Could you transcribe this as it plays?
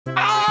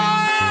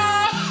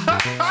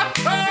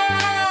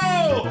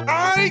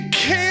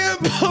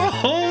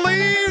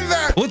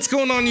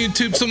going on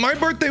YouTube? So my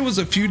birthday was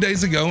a few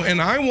days ago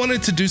and I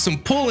wanted to do some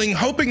pulling,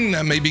 hoping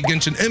that maybe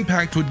Genshin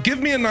Impact would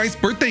give me a nice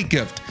birthday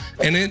gift.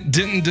 And it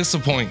didn't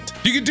disappoint.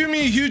 If you could do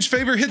me a huge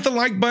favor, hit the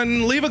like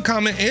button, leave a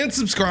comment, and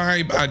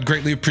subscribe. I'd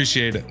greatly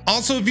appreciate it.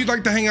 Also, if you'd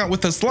like to hang out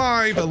with us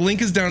live, a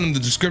link is down in the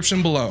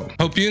description below.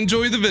 Hope you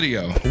enjoy the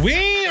video.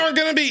 We are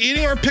gonna be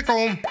eating our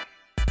pickle.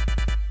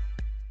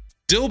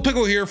 Dill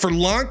pickle here for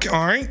luck,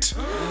 all right.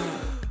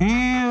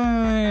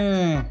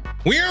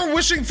 We are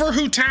wishing for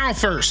Hu Tao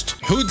first.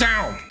 Hu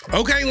Tao.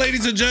 Okay,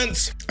 ladies and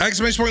gents.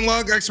 Exclamation point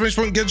luck,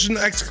 exclamation point Genshin,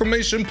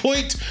 exclamation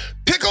point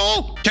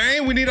pickle. Okay,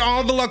 we need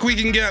all the luck we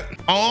can get.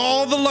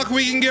 All the luck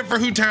we can get for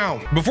Hu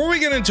Tao. Before we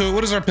get into it,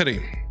 what is our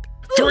pity?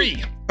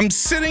 3. I'm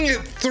sitting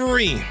at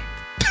 3.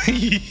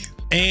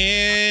 And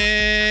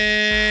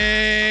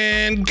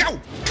go.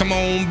 Come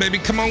on, baby,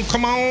 come on,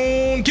 come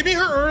on. Give me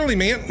her early,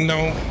 man.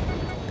 No.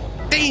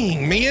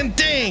 Dang, man,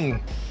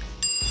 dang.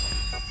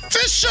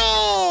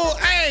 Official!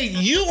 Hey,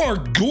 you are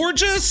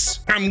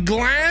gorgeous. I'm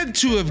glad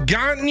to have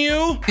gotten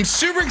you. I'm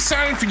super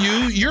excited for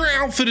you. Your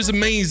outfit is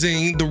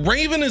amazing. The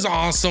Raven is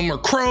awesome, or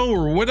Crow,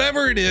 or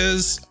whatever it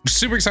is. I'm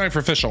super excited for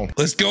official.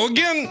 Let's go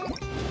again.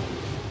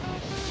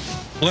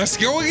 Let's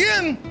go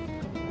again.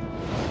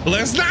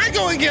 Let's not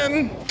go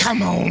again.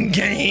 Come on,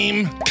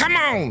 game. Come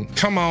on.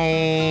 Come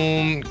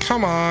on.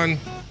 Come on.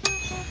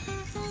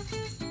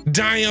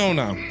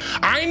 Diona.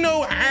 I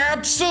know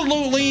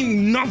absolutely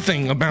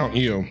nothing about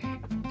you.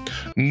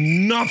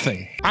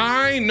 Nothing.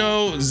 I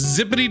know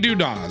zippity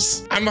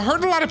doo-dahs. I've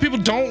heard a lot of people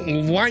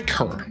don't like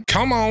her.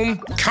 Come on.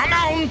 Come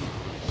on.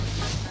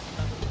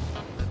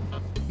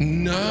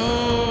 No.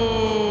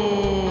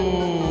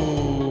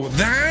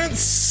 That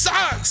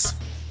sucks.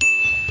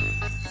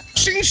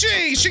 Xing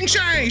Shi, Xing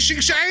Shai, Xing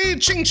Shai,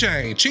 Ching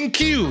Chai, Ching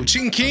Q,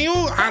 Ching Q.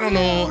 I don't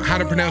know how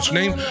to pronounce your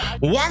name.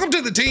 Welcome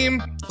to the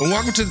team.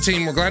 Welcome to the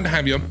team. We're glad to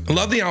have you.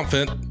 Love the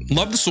outfit.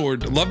 Love the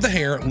sword. Love the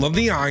hair. Love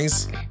the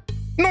eyes.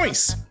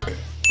 Nice.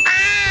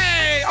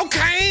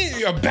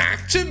 Okay,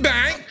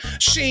 back-to-back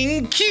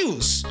Xing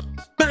Qs.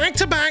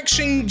 Back-to-back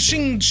Xing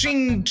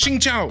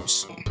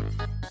Chaos.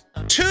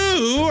 2,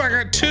 I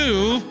got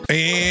 2.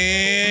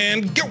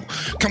 And go.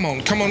 Come on,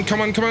 come on,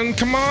 come on, come on,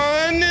 come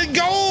on.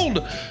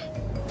 Gold.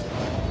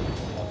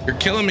 You're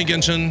killing me,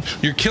 Genshin.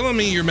 You're killing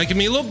me. You're making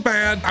me look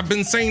bad. I've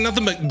been saying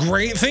nothing but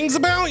great things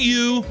about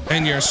you,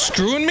 and you're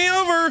screwing me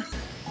over.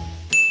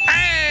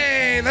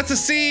 Hey, that's a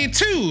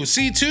C2,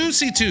 C2,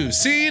 C2,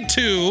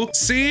 C2,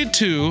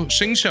 C2,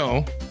 Xing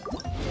Shou.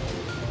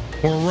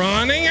 We're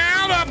running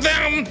out of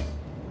them.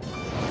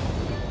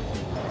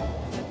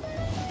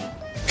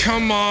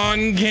 Come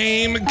on,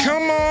 game,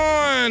 come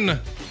on.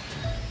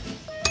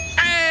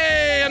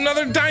 Hey,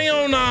 another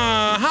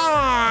Diona.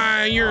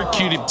 Hi, you're a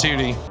cutie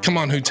patootie. Come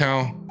on, Hu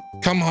Tao.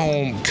 Come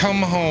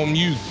home,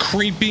 you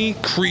creepy,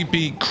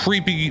 creepy,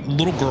 creepy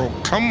little girl.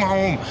 Come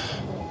home.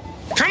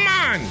 Come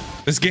on.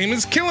 This game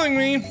is killing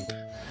me.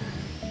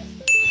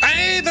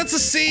 Hey, that's a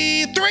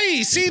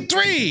C3,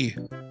 C3,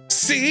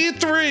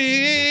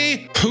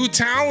 C3. Hu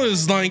Tao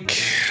is like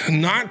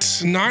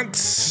not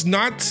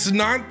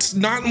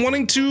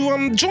wanting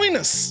to join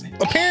us,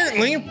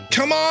 apparently.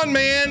 Come on,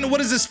 man.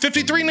 What is this,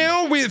 53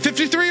 now? We at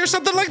 53 or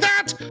something like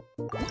that?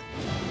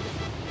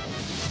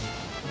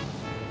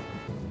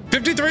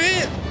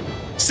 53,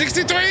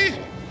 63,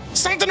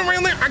 something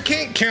around there. I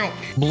can't count.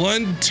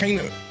 Blood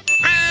tainted.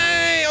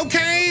 Hey,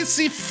 okay,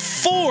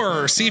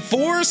 C4,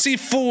 C4,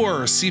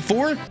 C4,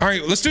 C4. All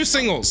right, let's do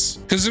singles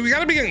because we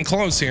gotta be getting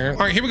close here. All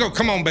right, here we go.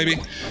 Come on, baby.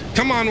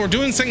 Come on, we're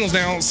doing singles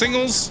now.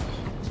 Singles.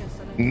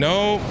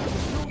 No,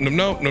 no,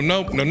 no, no,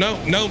 no, no, no,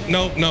 no, no,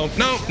 no, no, no,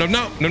 no, no, no,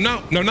 no, no,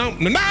 no, no,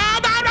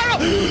 no.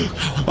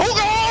 Oh, hold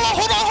on,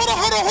 hold on,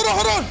 hold on, hold on,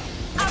 hold on.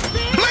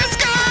 Let's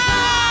go!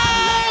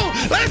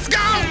 Let's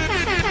go!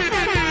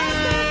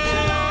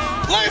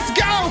 Let's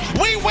go!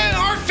 We win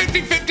our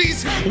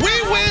 50-50s!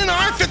 We win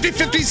our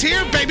 50-50s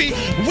here, baby!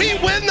 We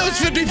win those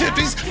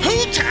 50-50s!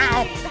 Hu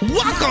Tao,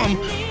 welcome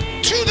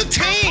to the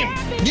team!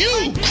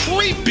 You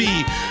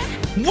creepy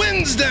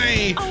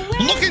Wednesday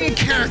looking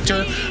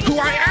character who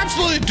I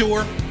absolutely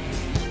adore.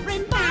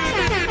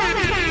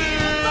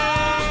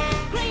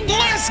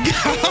 Let's go!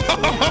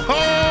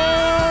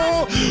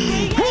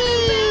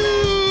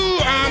 Woo!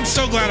 I'm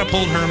so glad I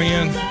pulled her,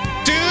 man.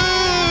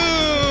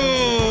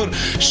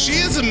 She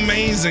is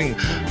amazing.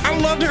 I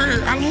loved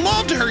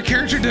her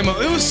character demo.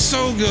 It was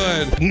so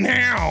good.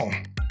 Now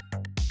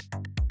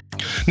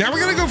we're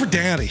gonna go for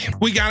daddy.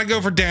 We gotta go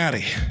for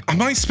daddy. I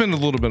might spend a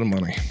little bit of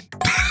money.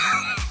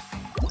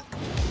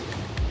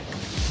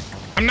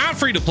 I'm not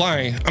free to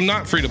play. I'm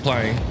not free to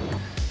play.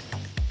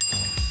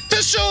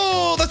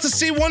 Official! That's a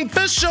C1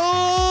 official!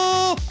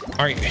 All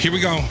right, here we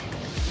go.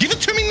 Give it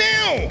to me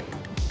now!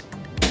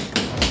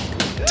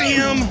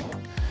 Damn.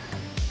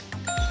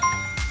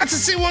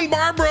 That's a C1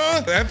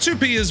 Barbara.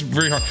 F2P is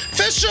very hard.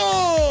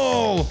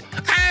 Official!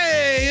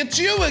 Hey, it's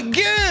you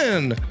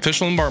again.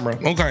 Official and Barbara.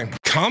 Okay.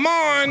 Come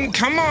on,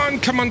 come on,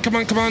 come on, come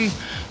on, come on.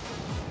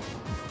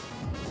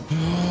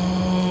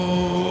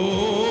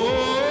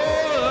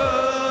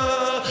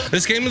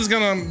 This game is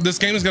gonna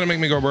make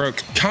me go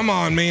broke. Come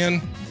on,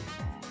 man.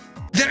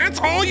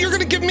 All you're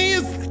gonna give me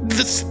is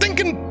the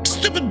stinking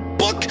stupid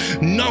book?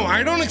 No,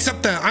 I don't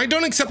accept that. I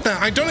don't accept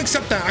that. I don't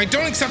accept that. I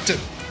don't accept it.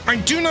 I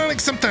do not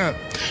accept that.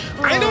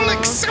 I don't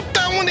accept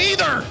that one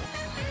either.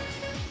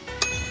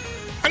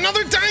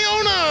 Another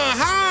Diona.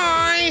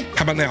 Hi.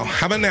 How about now?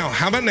 How about now?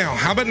 How about now?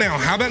 How about now?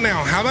 How about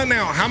now? How about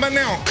now? How about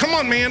now? Come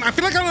on, man. I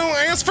feel like I don't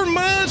ask for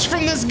much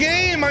from this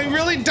game. I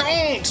really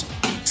don't.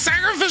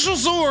 Sacrificial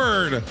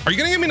sword. Are you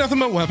gonna give me nothing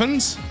but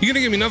weapons? You gonna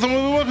give me nothing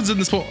but weapons in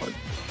this book?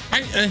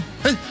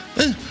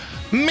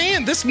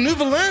 Man, this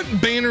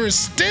Nouvellette banner is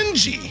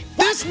stingy.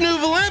 This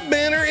Nouvellette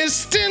banner is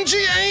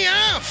stingy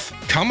AF.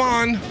 Come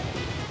on.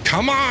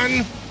 Come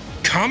on.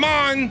 Come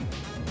on.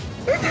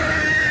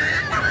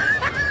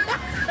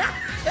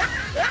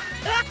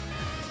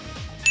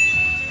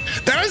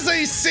 That is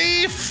a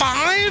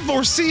C5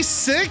 or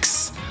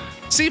C6?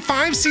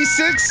 C5,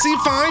 C6,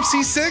 C5,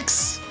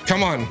 C6?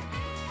 Come on.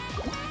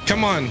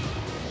 Come on.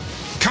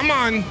 Come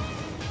on.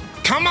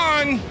 Come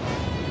on.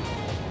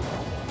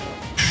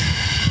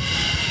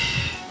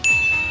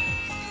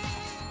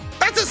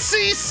 That's a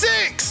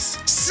C6.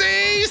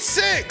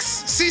 C6.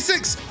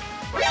 C6.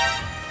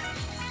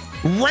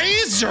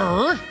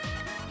 Razor?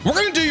 We're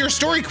gonna do your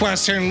story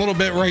quest here in a little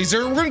bit,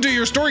 Razor. We're gonna do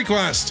your story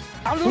quest.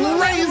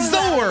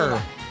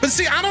 Razor. But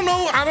see, I don't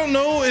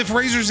know if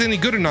Razor's any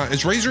good or not.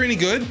 Is Razor any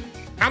good?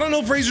 I don't know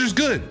if Razor's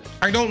good.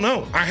 I don't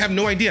know. I have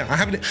no idea.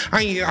 I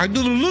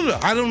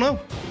don't know.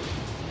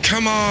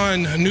 Come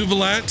on,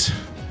 Nouvellette.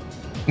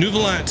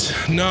 Nouvellette.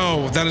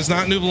 No, that is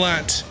not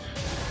Nouvellette.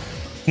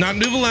 Not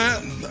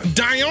Nouvellette.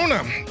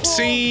 Diona.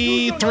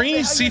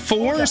 C3,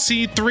 C4,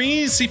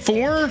 C3,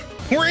 C4.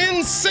 We're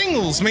in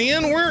singles,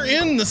 man. We're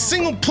in the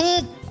single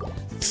pool.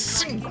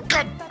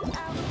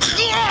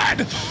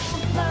 God.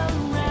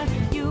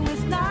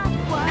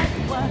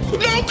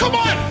 No, come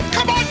on!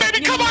 Come on,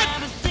 baby, come on!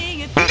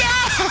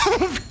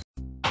 No!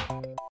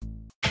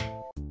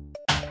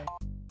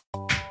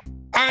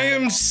 I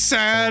am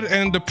sad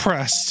and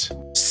depressed.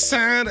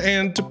 Sad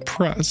and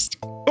depressed.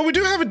 But we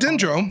do have a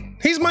Dendro.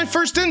 He's my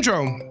first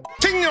Dendro.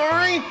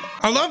 Tignari!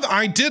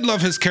 I did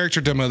love his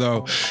character demo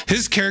though.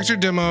 His character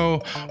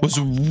demo was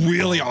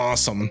really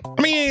awesome.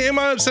 I mean, am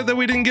I upset that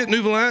we didn't get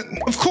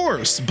Nouvellette? Of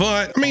course,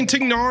 but I mean,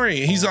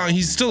 Tignari,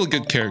 he's still a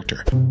good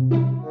character.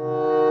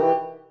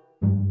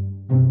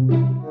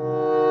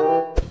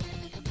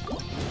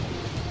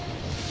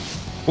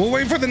 We'll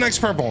wait for the next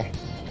purple.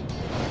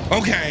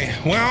 Okay,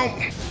 well.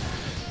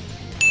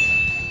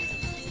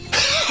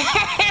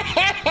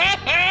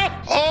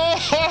 Oh,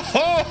 ho,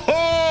 ho,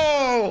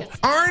 ho.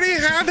 I already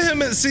have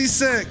him at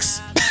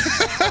C6.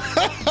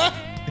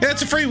 Yeah,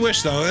 it's a free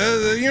wish though.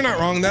 You're not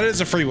wrong. That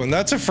is a free one.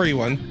 That's a free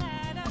one.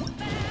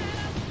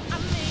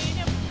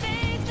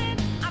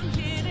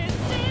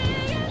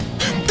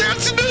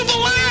 That's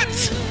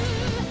Nouvellette!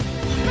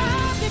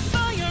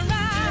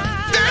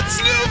 That's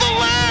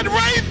Nouvellette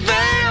right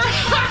there!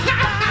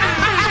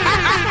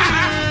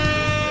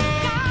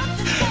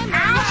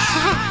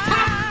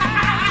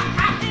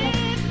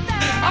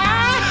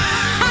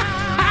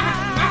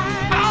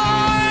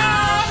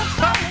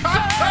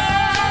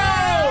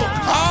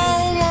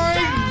 Oh my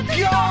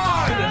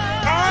God!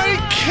 I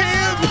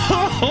can't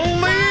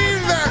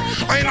believe that!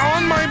 And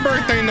on my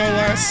birthday, no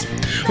less.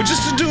 We're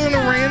just doing a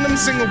random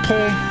single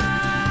pull.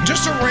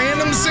 Just a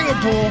random single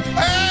pull.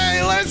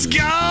 Hey, let's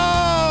go!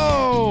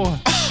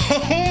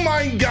 Oh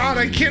my God,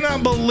 I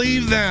cannot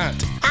believe that.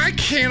 I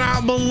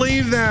cannot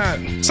believe that.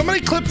 Somebody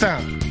clip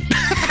that.